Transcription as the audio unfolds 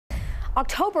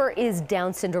October is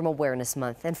Down Syndrome Awareness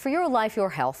Month, and for Your Life, Your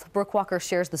Health, Brooke Walker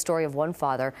shares the story of one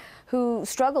father who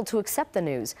struggled to accept the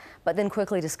news, but then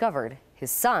quickly discovered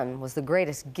his son was the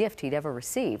greatest gift he'd ever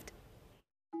received.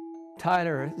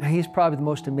 Tyler, he's probably the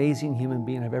most amazing human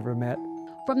being I've ever met.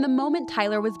 From the moment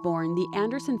Tyler was born, the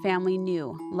Anderson family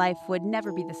knew life would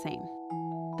never be the same.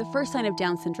 The first sign of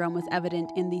Down syndrome was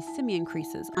evident in the Simeon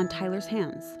creases on Tyler's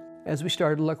hands. As we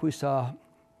started to look, we saw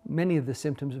many of the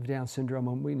symptoms of Down syndrome,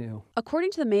 and we knew.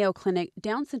 According to the Mayo Clinic,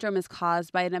 Down syndrome is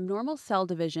caused by an abnormal cell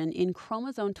division in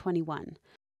chromosome 21.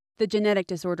 The genetic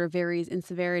disorder varies in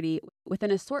severity with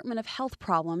an assortment of health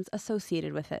problems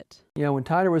associated with it. You know, when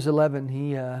Tyler was 11,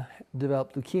 he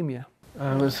developed leukemia.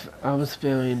 I was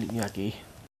feeling yucky.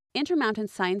 Intermountain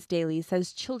Science Daily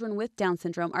says children with Down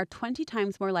syndrome are 20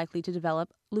 times more likely to develop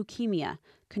leukemia,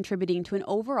 contributing to an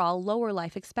overall lower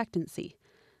life expectancy.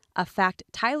 A fact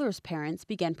Tyler's parents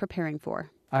began preparing for.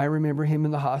 I remember him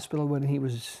in the hospital when he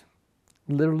was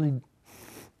literally...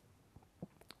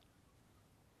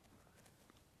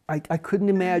 I couldn't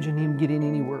imagine him getting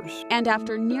any worse. And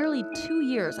after nearly 2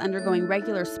 years undergoing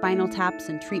regular spinal taps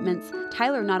and treatments,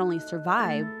 Tyler not only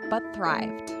survived, but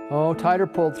thrived. Oh, Tyler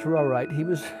pulled through all right. He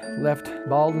was left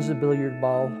bald as a billiard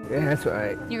ball. Yeah, that's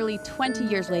right. Nearly 20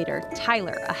 years later,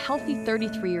 Tyler, a healthy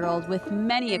 33-year-old with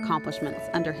many accomplishments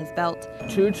under his belt.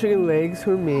 2 chicken legs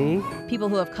for me. People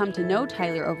who have come to know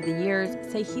Tyler over the years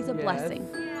say he's a blessing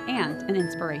and an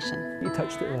inspiration. He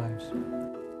touched their lives.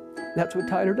 That's what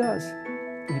Tyler does.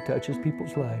 He touches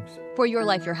people's lives. For Your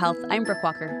Life, Your Health, I'm Brooke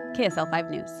Walker,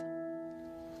 KSL-5 News.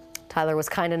 Tyler was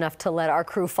kind enough to let our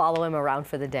crew follow him around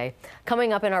for the day.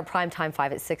 Coming up in our primetime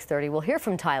 5 at 6:30, we'll hear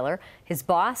from Tyler, his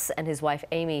boss, and his wife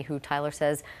Amy, who Tyler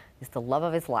says is the love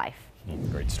of his life.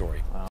 Great story. Wow.